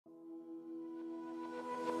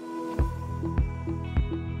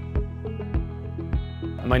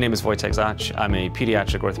My name is Wojciech Czoch. I'm a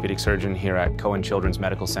pediatric orthopedic surgeon here at Cohen Children's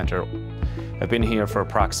Medical Center. I've been here for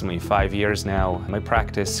approximately 5 years now. My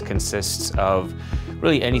practice consists of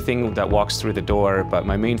really anything that walks through the door, but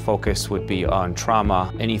my main focus would be on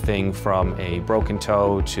trauma, anything from a broken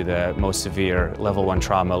toe to the most severe level 1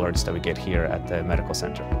 trauma alerts that we get here at the medical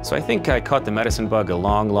center. So I think I caught the medicine bug a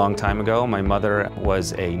long time ago. My mother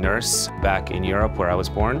was a nurse back in Europe where I was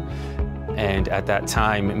born. And at that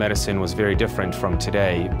time, medicine was very different from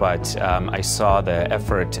today, but I saw the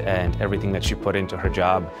effort and everything that she put into her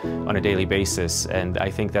job on a daily basis, and I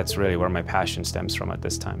think that's really where my passion stems from at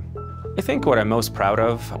this time. I think what I'm most proud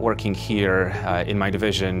of working here in my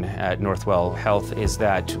division at Northwell Health is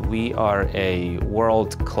that we are a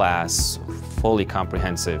world-class, fully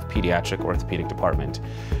comprehensive pediatric orthopedic department.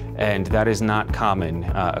 And that is not common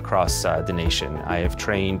across the nation. I have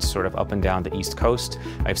trained sort of up and down the East Coast.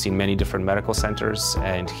 I've seen many different medical centers,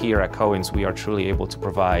 and here at Cohen's we are truly able to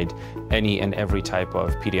provide any and every type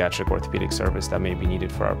of pediatric orthopedic service that may be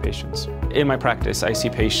needed for our patients. In my practice, I see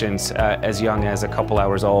patients as young as a couple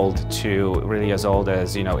hours old to really as old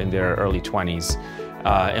as, in their early 20s.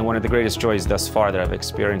 And one of the greatest joys thus far that I've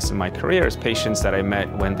experienced in my career is patients that I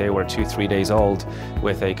met when they were 2-3 days old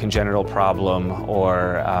with a congenital problem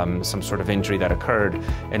or some sort of injury that occurred,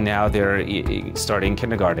 and now they're starting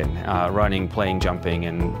kindergarten, running, playing, jumping,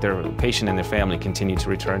 and their patient and their family continue to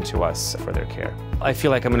return to us for their care. I feel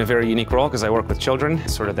like I'm in a very unique role because I work with children.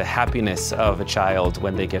 Sort of the happiness of a child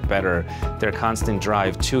when they get better, their constant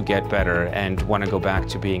drive to get better and want to go back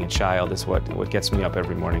to being a child is what gets me up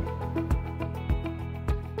every morning.